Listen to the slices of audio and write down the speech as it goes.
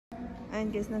Ayun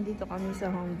guys, nandito kami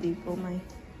sa Home Depot. May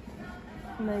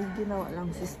ginawa lang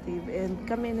si Steve. And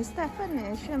kami ni Stefan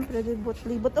eh. Siyempre, libot.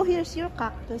 Oh, here's your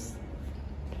cactus.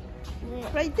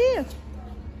 Right there.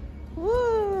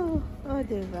 Woo! Oh,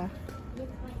 diba?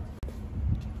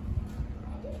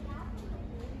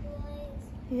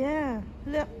 Yeah,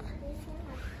 look.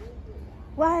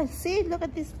 Wow, see? Look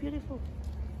at these beautiful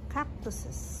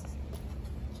cactuses.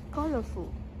 Colorful.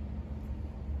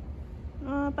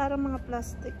 Parang mga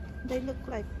plastic. They look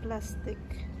like plastic.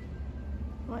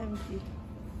 OMG.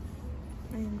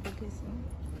 Ayan po guys.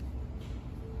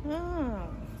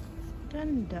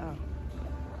 Ganda.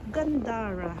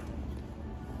 Gandara.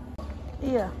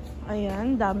 Yeah.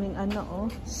 Ayan, daming ano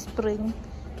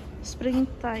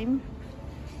springtime.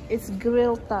 It's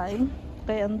grill time.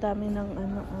 Kaya ang dami ng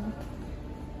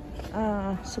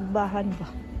subahan ba.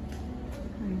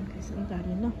 Ayan guys, ang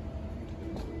dami no.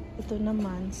 Ito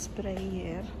naman,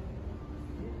 sprayer.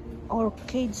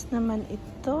 Orchids naman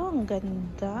ito. Ang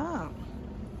ganda.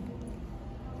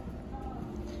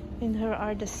 And here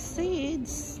are the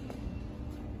seeds.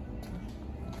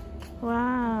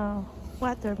 Wow.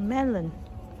 Watermelon.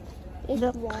 It's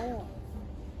look. wild.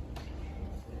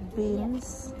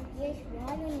 Beans. It's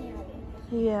watermelon.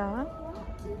 Yeah.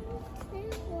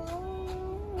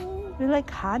 We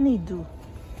like honeydew.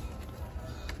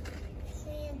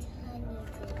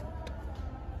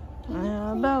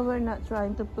 But we're not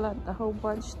trying to plant a whole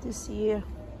bunch this year.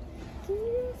 Can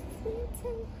you see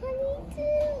some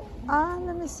honeydew?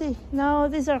 Let me see. No,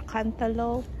 these are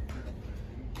cantaloupe.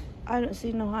 I don't see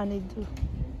no honeydew.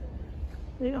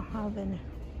 We don't have any.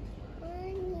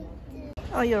 Honeydew.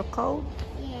 Oh, you're cold?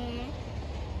 Yeah.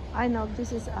 I know, this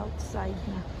is outside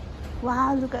now.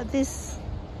 Wow, look at this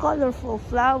colorful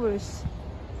flowers.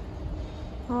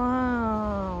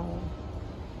 Wow.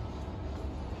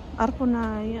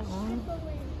 Arpunaya. Oh, I'm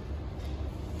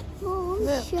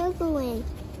Look. shivering.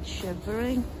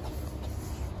 Shivering.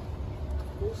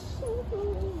 I'm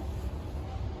shivering.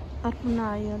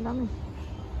 Arpunaya lang.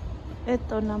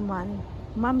 Ito naman.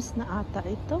 Mums na ata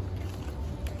ito.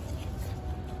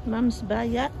 Mums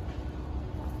bayat.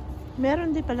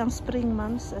 Meron din palang spring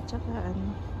mums at saka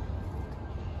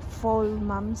fall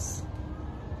mums.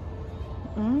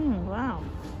 Wow.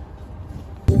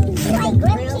 Like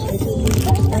grilled cheese.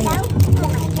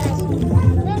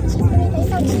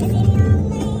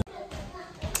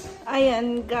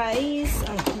 Ayan guys,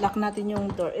 lock natin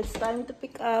yung door. It's time to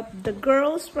pick up the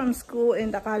girls from school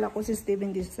and akala ko si Steve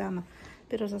hindi sasama.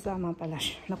 Pero sasama pala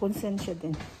siya. Nakonsent siya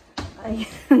din.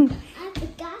 Ayan. I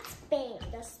forgot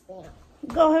the spam.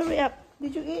 Go, hurry up.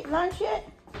 Did you eat lunch yet?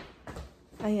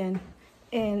 Ayan.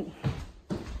 And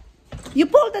you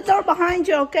pull the door behind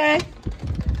you, okay?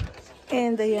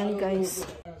 And ayan guys.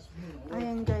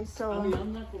 Ayan guys, so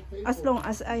as long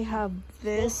as I have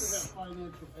this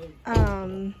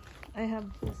I have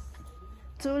this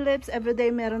tulips. Every day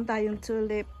meron tayong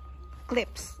tulip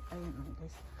clips. Ayan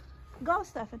guys. Go,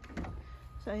 Stefan.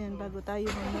 So ayan, bago tayo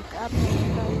mag-make up,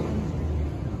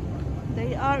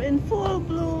 they are in full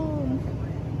bloom.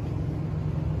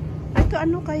 Ito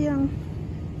ano kayang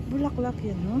bulaklak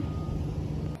yan, no?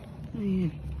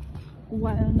 Ayan.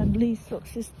 While nagliso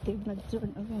si Steve,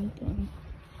 nag-turn around yan.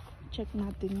 Check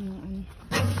natin yung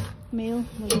mail.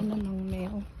 Wala namang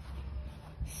mail.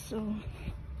 So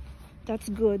that's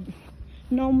good.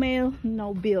 No mail,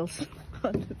 no bills.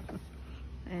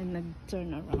 And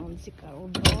nag-turn around si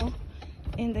Kalbo.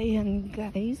 And ayan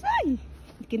guys, ay!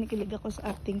 Kinikilig ako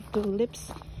sa ating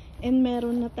tulips. And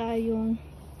meron na tayong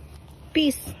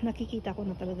peace. Nakikita ko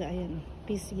na talaga, ayan.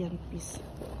 Peace yan, peace.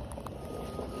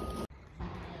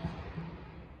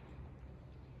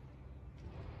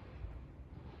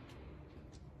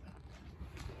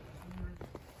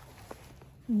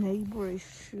 Neighbor is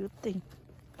shooting.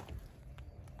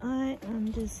 I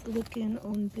am just looking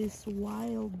on this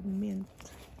wild mint.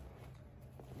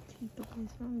 Dito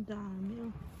guys, ang dami.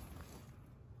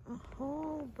 A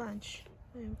whole bunch.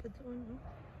 Ayun pa doon.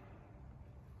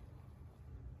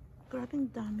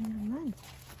 Grabing dami naman.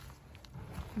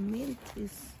 Mint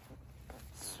is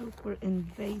super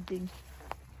invading.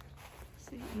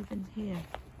 See, even here.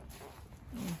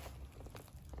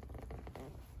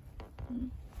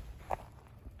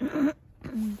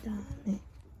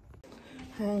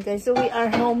 Ayan guys, so we are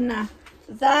home na.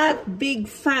 That big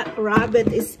fat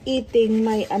rabbit is eating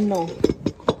my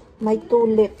my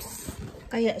tulips.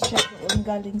 Kaya siya doon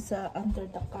galing sa under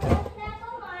the car.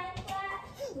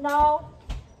 No.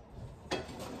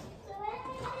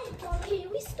 Can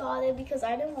we start it because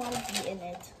I didn't want to be in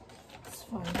it. It's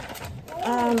fine.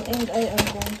 And I am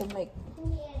going to make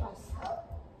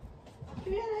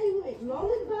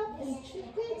lollipop and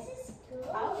chicken.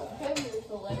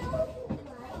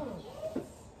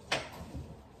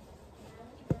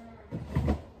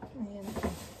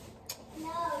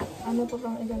 Ano pa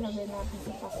bang ilalagay natin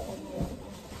sa pasta na yan?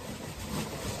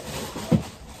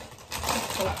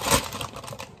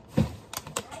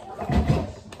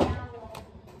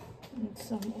 And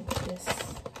some of this.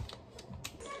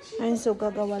 Ayun, so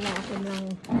gagawa lang ako ng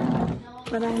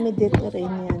parang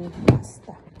Mediterranean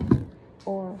pasta.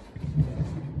 Or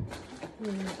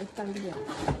Italian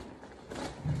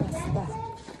pasta.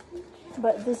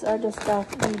 But these are the stuff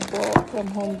we bought from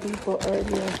Home Depot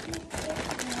earlier.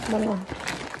 Mga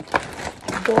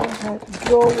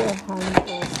drawer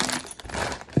handles.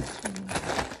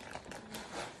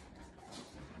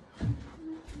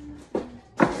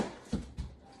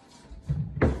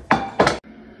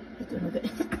 Ito na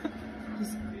guys.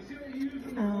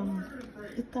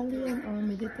 Italian or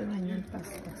Mediterranean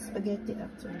pasta. Spaghetti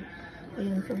actually.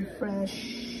 Ayan, from fresh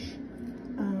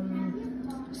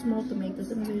small tomatoes.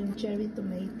 Ano yung cherry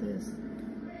tomatoes.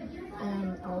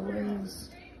 Olives.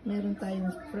 Meron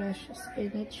tayong fresh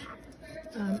spinach.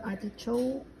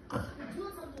 Artichoke.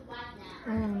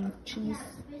 Cheese.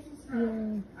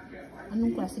 Yung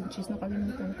anong klaseng cheese?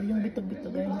 Nakalimutan ko. Yung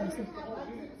bitog-bitog.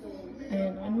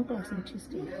 Ayan, anong klaseng cheese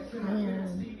kayo?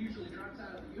 Ayan.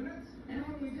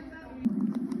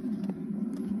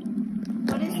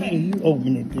 What is that? You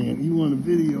open it then. You want a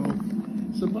video.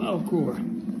 It's a bottle cord.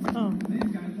 Oh.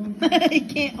 I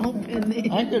can't open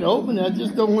it. I could open it. I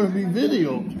just don't want to be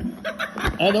videoed.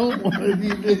 I don't want to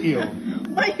be videoed.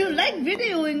 Why you like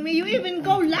videoing me? You even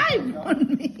go live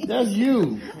on me. That's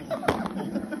you.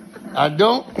 I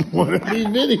don't want to be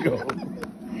videoed.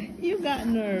 You got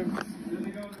nerves.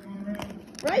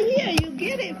 Right here, you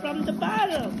get it from the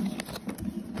bottom.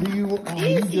 You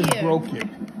just broke it.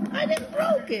 I didn't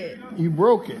broke it. You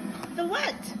broke it. The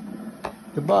what?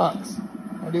 The box.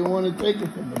 I didn't want to take it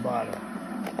from the bottom.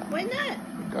 Why not?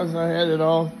 Because I had it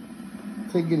all,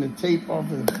 taking the tape off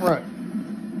of the front.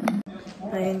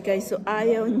 Ayan guys, so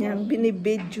ayaw niyang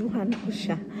binibidyohan ko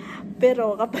siya.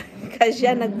 Pero kapag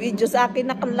siya nag-video sa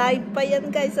akin, naka-live pa yan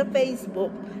guys sa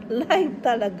Facebook. Live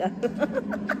talaga.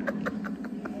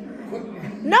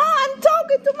 No, I'm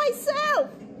talking to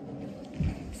myself.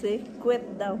 See, quit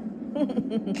daw.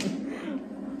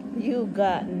 You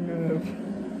got nerve.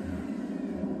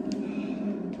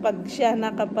 Pag siya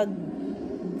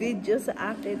nakapag-video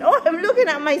sa akin. Oh, I'm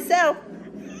looking at myself.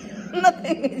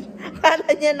 Nothing.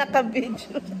 Kala niya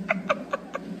naka-video.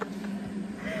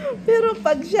 Pero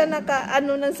pag siya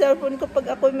naka-ano ng cellphone ko,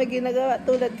 pag ako may ginagawa,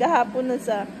 tulad kahapon na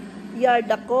sa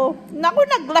yard ako. Naku,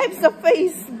 nag-live sa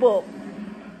Facebook.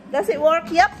 Does it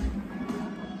work? Yep.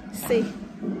 See.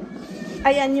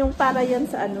 Ayan yung para yan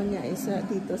sa ano niya, isa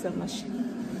dito sa machine.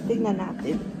 Tingnan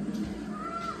natin.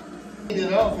 It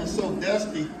off. It's so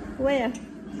dusty. Where?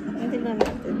 Tingnan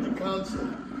natin. The console.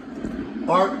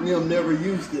 Art and them never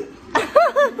used it.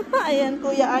 Ayan,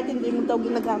 Kuya Art, hindi mo daw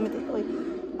ginagamit ito eh.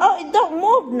 Oh, it don't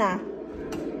move na.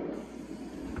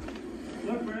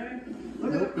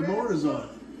 Nope, the motor's on.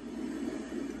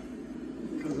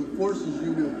 Because it forces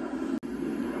you to...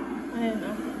 Ayan,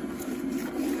 oh.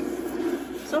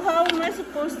 So how am I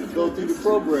supposed to go through the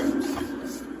programs.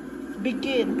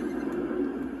 Begin.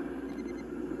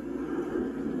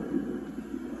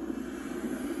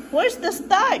 Where's the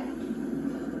start?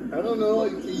 I don't know.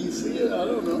 Can you see it? I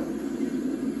don't know.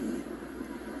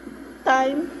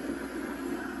 Time.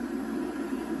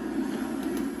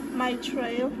 My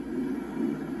trail.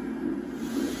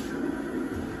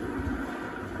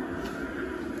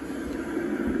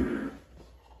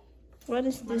 What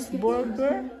is this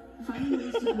burger? Finding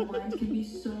ways to unwind can be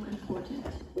so important.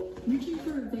 Reaching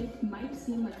for a vape might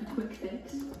seem like a quick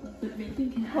fix, but vaping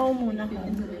can actually make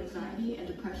feelings of anxiety and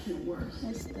depression worse.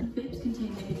 Vapes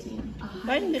contain nicotine.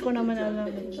 Bakit hindi ko naman alam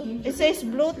ito? It says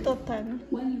Bluetooth.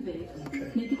 When you vape,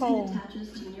 nicotine attaches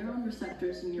to neuron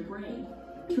receptors in your brain,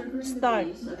 triggering the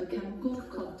release of a chemical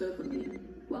called dopamine.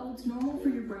 While it's normal for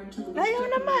your brain to release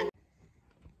Ayaw naman!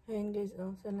 dopamine. Ayan guys,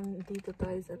 oh, so nandito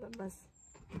tayo sa labas.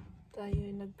 Tayo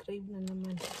nag-crave na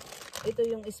naman. Ito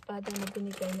yung espada na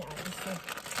binigay ni Alisa.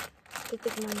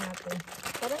 Titikman natin.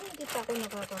 Parang hindi pa ako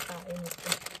nakakakain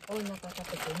ito. O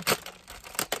nakakatikim.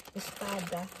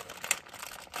 Espada.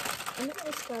 Ano yung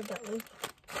espada? Uy?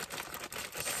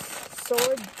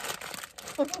 Sword.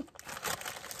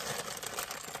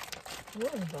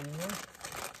 Ang bango.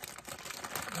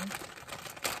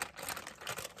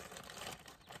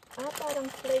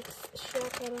 Parang flakes siya.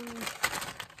 Parang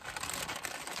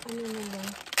ano na lang.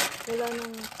 Wala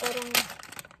nang parang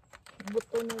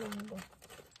buto na lang ba.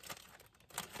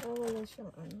 Wala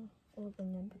siyang ano.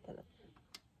 Ganyan pa talaga.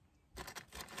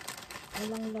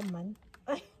 Walang laman.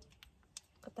 Ay!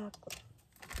 Katakot.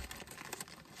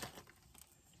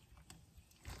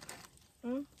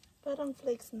 Parang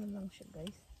flakes na lang siya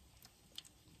guys.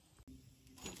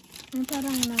 Yung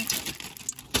parang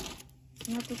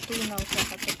natutunaw siya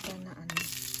kapag na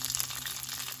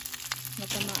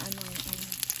natamaan ng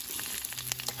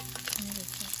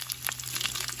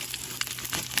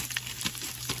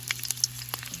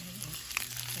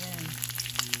ayan,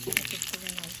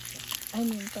 natutunaw siya. I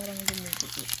mean, parang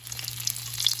lumibigit.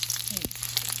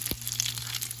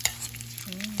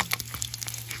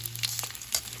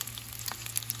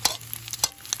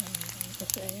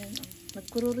 Kasi ayan,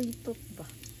 nagkururitot ba?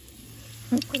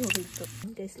 Nagkururitot.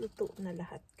 Guys, luto na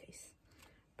lahat, guys.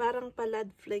 Parang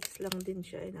palad flakes lang din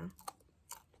siya, eh, na.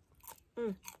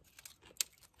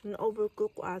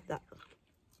 Na-overcook ata.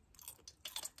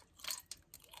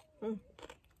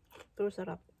 Pero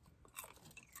sarap.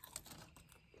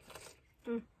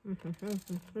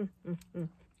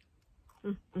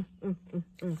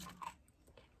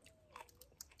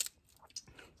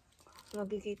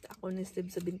 Nakikita ako ni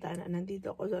Steve sa bintana.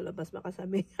 Nandito ako sa labas. Baka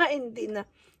sabi niya, hindi na.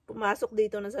 Pumasok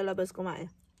dito na sa labas kumain.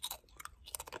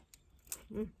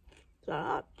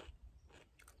 Sarap.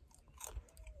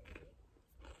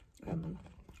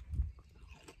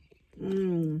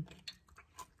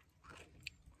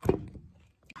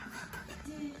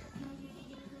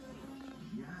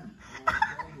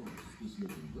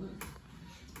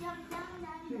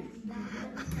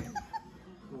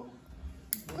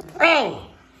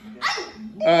 Oh!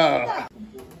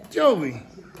 Joey,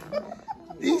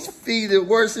 these feet are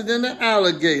worse than an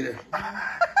alligator.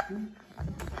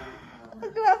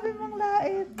 Grabe mong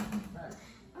lait.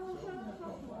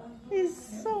 He's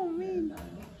so mean.